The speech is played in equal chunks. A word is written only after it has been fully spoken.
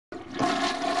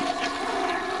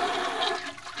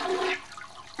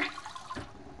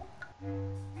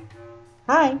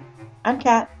Hi, I'm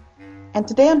Kat, and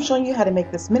today I'm showing you how to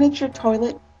make this miniature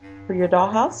toilet for your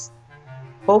dollhouse.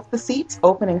 Both the seats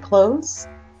open and close,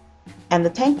 and the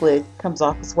tank lid comes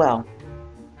off as well.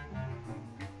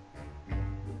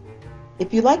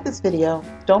 If you like this video,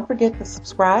 don't forget to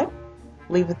subscribe,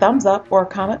 leave a thumbs up or a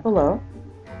comment below,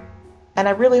 and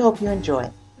I really hope you enjoy.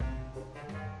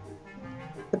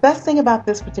 The best thing about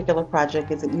this particular project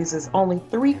is it uses only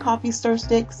 3 coffee stir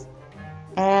sticks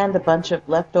and a bunch of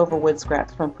leftover wood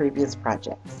scraps from previous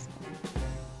projects.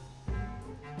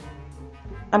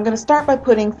 I'm going to start by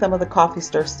putting some of the coffee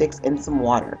stir sticks in some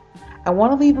water. I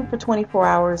want to leave them for 24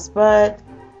 hours, but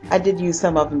I did use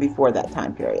some of them before that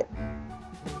time period.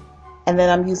 And then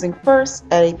I'm using first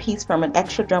a piece from an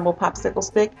extra jumbo popsicle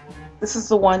stick. This is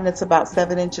the one that's about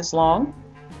 7 inches long.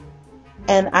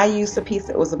 And I used a piece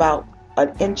that was about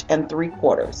 1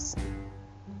 3/4 inches.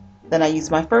 Then I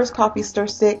used my first coffee stir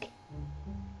stick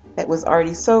that was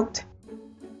already soaked.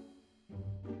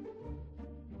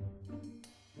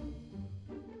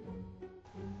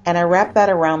 And I wrapped that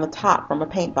around the top from a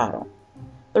paint bottle.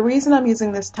 The reason I'm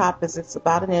using this top is it's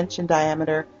about 1 inch in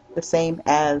diameter, the same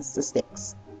as the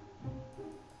sticks.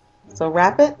 So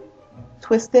wrap it,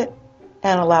 twist it,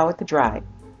 and allow it to dry.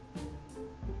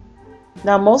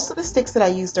 Now most of the sticks that I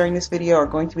use during this video are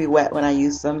going to be wet when I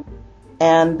use them,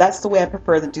 and that's the way I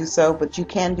prefer to do so, but you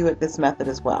can do it this method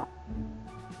as well.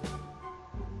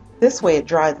 This way it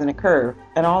dries in a curve,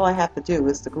 and all I have to do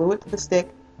is to glue it to the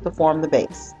stick to form the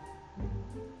base.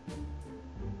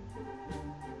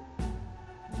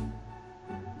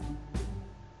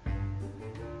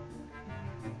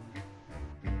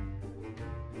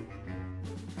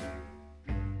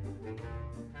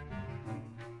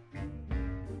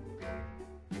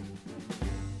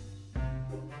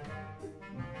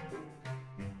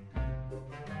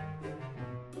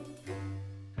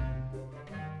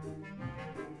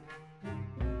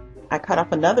 I cut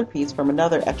off another piece from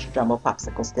another extra jumbo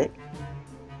popsicle stick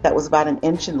that was about 1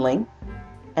 inch in length,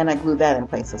 and I glued that in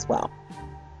place as well.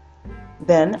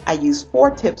 Then I used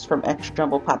 4 tips from extra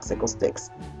jumbo popsicle sticks,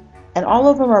 and all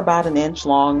of them are about 1 inch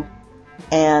long,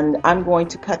 and I'm going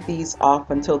to cut these off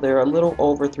until they're a little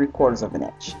over 3/4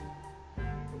 inch.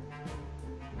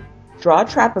 Draw a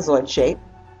trapezoid shape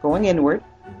going inward,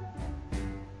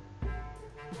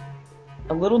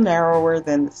 a little narrower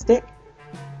than the stick,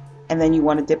 and then you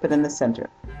want to dip it in the center.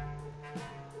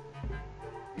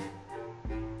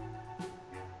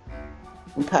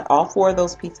 And cut all 4 of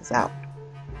those pieces out.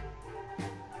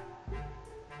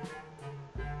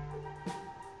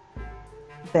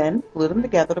 Then glue them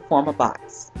together to form a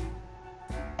box.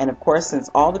 And of course, since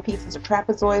all the pieces are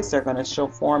trapezoids, they're going to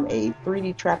form a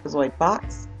 3D trapezoid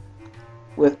box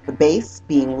with the base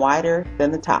being wider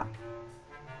than the top.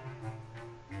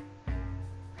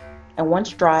 And once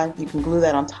dry, you can glue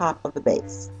that on top of the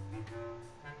base.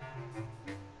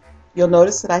 You'll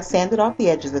notice that I sanded off the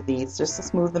edges of these just to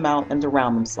smooth them out and to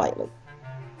round them slightly.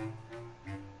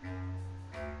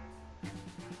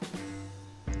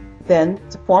 Then,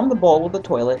 to form the bowl of the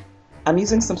toilet, I'm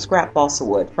using some scrap balsa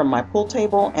wood from my pool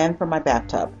table and from my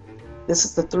bathtub. This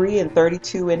is the 3 and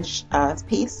 32-inch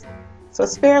piece, so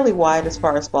it's fairly wide as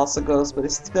far as balsa goes, but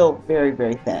it's still very,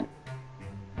 very thin.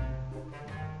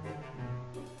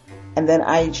 And then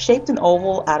I shaped an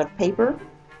oval out of paper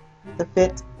to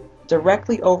fit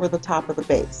directly over the top of the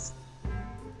base.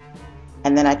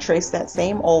 And then I traced that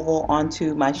same oval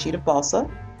onto my sheet of balsa,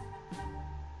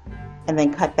 and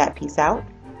then cut that piece out,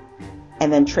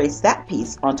 and then trace that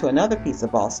piece onto another piece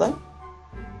of balsa,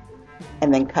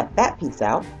 and then cut that piece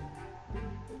out,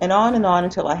 and on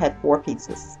until I had 4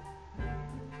 pieces.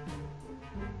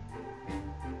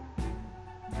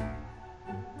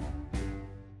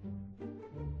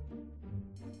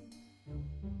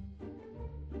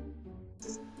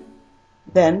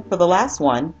 Then, for the last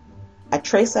one, I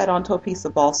traced that onto a piece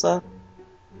of balsa,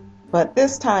 but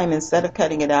this time, instead of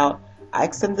cutting it out, I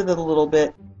extended it a little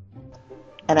bit,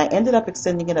 and I ended up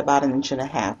extending it about 1.5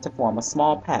 inches to form a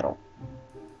small paddle.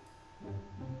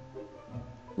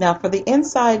 Now, for the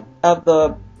inside of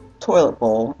the toilet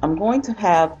bowl, I'm going to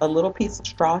have a little piece of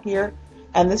straw here,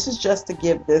 and this is just to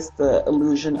give this the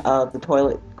illusion of the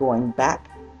toilet going back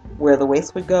where the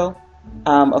waste would go.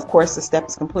 Of course, the step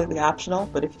is completely optional,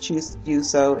 but if you choose to do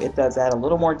so, it does add a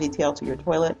little more detail to your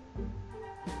toilet.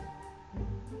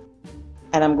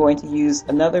 And I'm going to use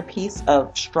another piece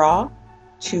of straw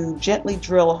to gently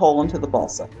drill a hole into the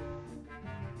balsa.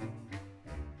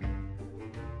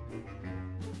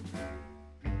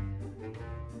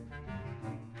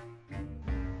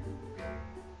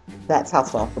 That's how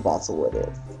soft the balsa wood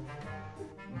is.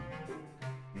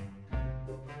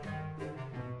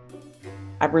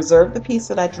 I've reserved the piece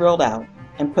that I drilled out,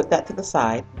 and put that to the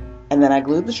side. And then I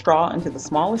glued the straw into the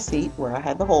smallest seat where I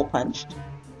had the hole punched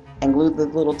and glued the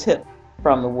little tip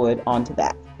from the wood onto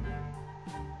that.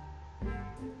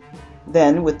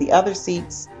 Then with the other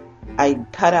seats, I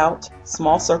cut out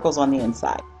small circles on the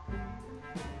inside.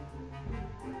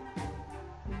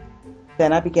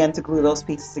 Then I began to glue those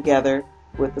pieces together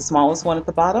with the smallest one at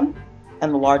the bottom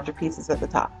and the larger pieces at the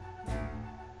top.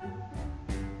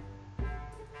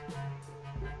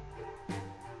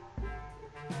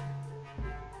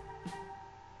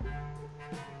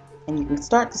 And you can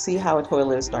start to see how a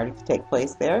toilet is starting to take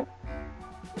place there.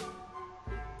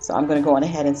 So I'm going to go on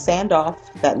ahead and sand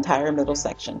off that entire middle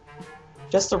section,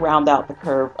 just to round out the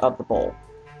curve of the bowl.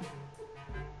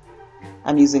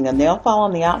 I'm using a nail file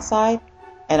on the outside,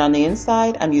 and on the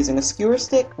inside I'm using a skewer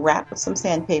stick wrapped with some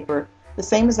sandpaper, the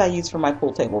same as I used for my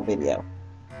pool table video.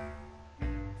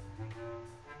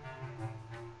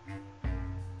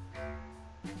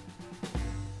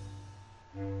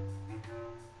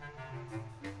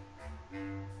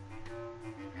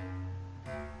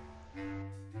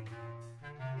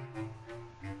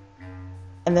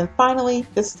 And then finally,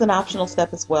 this is an optional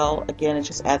step as well. Again, it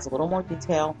just adds a little more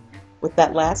detail. With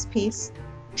that last piece,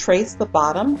 trace the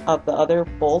bottom of the other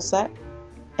bowl set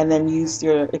and then use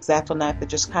your X-Acto knife to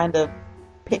just kind of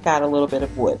pick out a little bit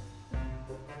of wood.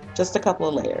 Just a couple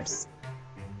of layers.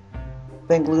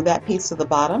 Then glue that piece to the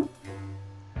bottom,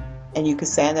 and you can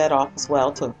sand that off as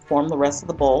well to form the rest of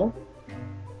the bowl.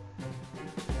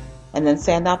 And then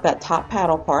sand out that top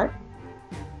paddle part,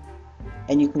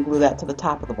 and you can glue that to the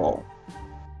top of the bowl.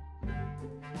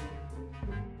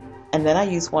 And then I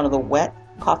use one of the wet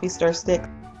coffee stir sticks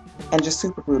and just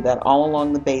super glue that all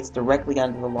along the base directly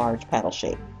under the large paddle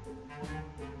shape.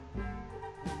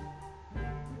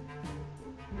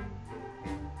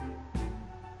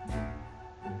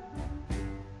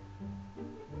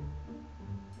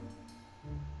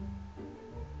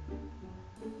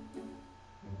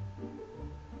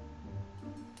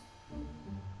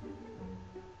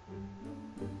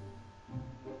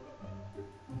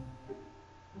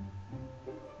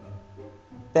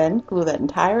 Then glue that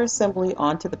entire assembly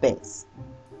onto the base.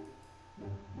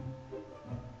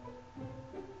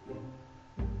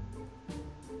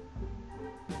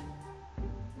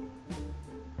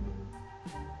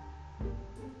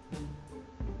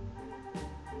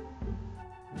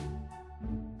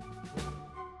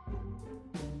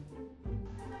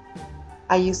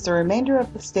 I used the remainder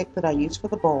of the stick that I used for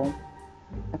the bowl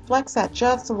and flexed that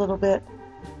just a little bit,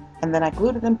 and then I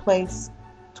glued it in place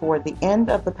toward the end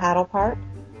of the paddle part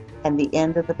and the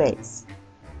end of the base.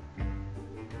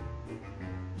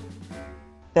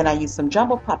 Then I used some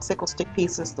jumbo popsicle stick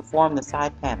pieces to form the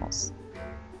side panels.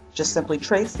 Just simply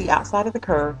trace the outside of the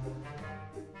curve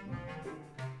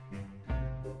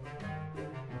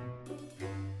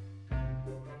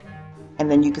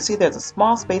and then you can see there's a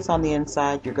small space on the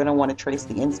inside. You're going to want to trace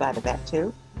the inside of that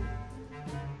too.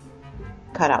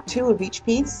 Cut out 2 of each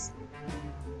piece.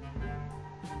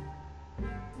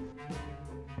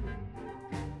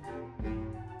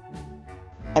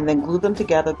 And then glue them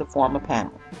together to form a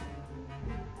panel.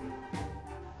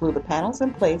 Glue the panels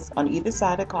in place on either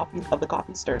side of the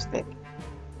coffee stir stick,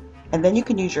 and then you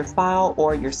can use your file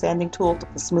or your sanding tool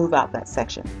to smooth out that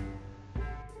section.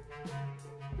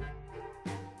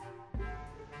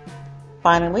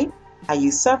 Finally, I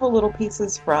used several little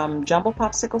pieces from jumbo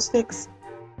popsicle sticks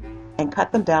and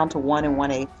cut them down to 1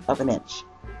 1/8 of an inch.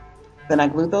 Then I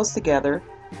glued those together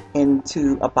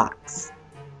into a box.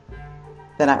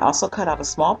 Then I also cut out a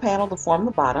small panel to form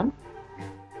the bottom.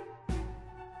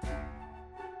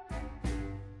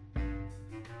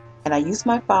 And I used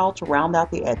my file to round out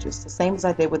the edges, the same as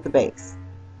I did with the base.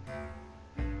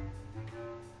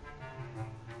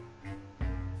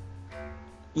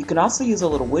 You can also use a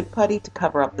little wood putty to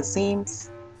cover up the seams,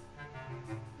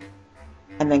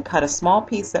 and then cut a small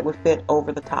piece that would fit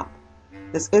over the top.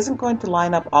 This isn't going to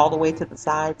line up all the way to the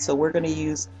side, so we're going to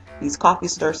use these coffee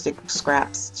stir stick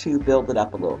scraps to build it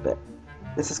up a little bit.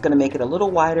 This is going to make it a little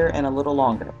wider and a little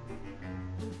longer.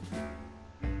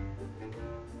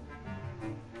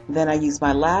 Then I use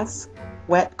my last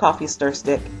wet coffee stir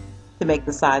stick to make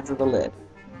the sides of the lid.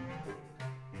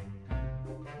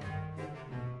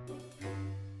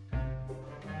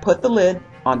 Put the lid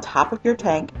on top of your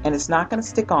tank, and it's not going to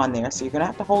stick on there, so you're going to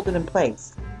have to hold it in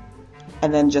place.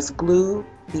 And then just glue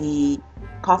the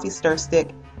coffee stir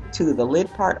stick to the lid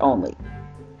part only.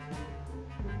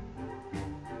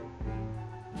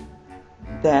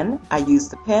 Then I use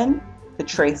the pen to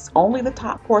trace only the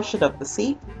top portion of the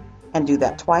seat and do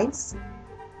that twice,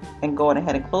 and go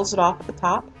ahead and close it off at the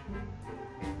top.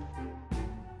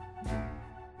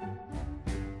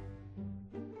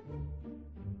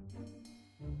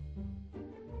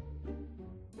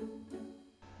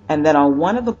 And then on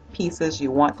one of the pieces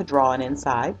you want to draw an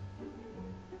inside.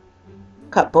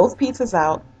 Cut both pieces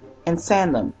out and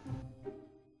sand them.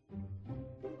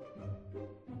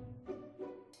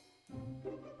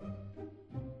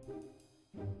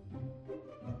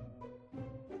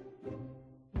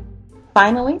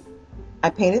 Finally, I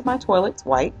painted my toilets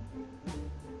white,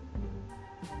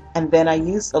 and then I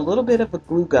used a little bit of a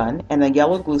glue gun and a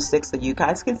yellow glue stick so you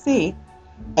guys can see,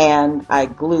 and I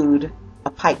glued a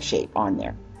pipe shape on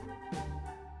there.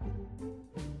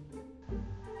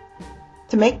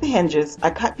 To make the hinges, I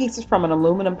cut pieces from an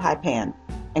aluminum pie pan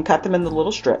and cut them into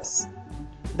little strips.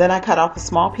 Then I cut off a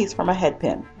small piece from a head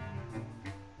pin.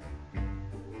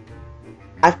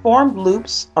 I formed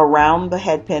loops around the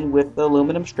head pin with the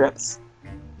aluminum strips,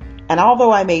 and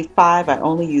although I made 5, I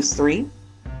only used 3.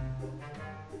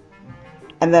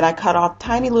 And then I cut off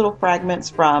tiny little fragments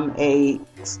from a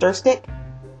stir stick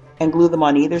and glue them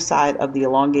on either side of the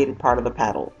elongated part of the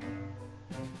paddle.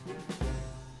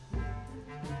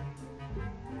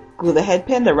 Glue the head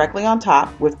pin directly on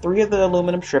top with 3 of the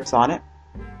aluminum strips on it.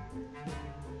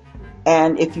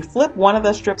 And if you flip one of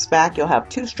the strips back, you'll have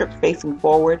 2 strips facing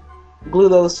forward. Glue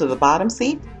those to the bottom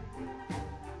seat,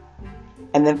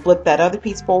 and then flip that other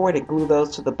piece forward and glue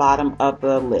those to the bottom of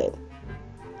the lid.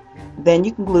 Then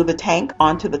you can glue the tank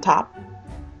onto the top.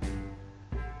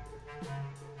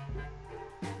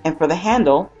 And for the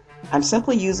handle, I'm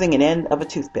simply using an end of a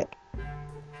toothpick.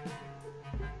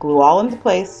 Glue all into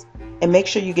place and make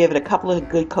sure you give it a couple of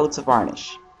good coats of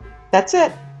varnish. That's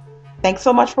it. Thanks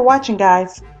so much for watching,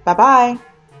 guys. Bye-bye.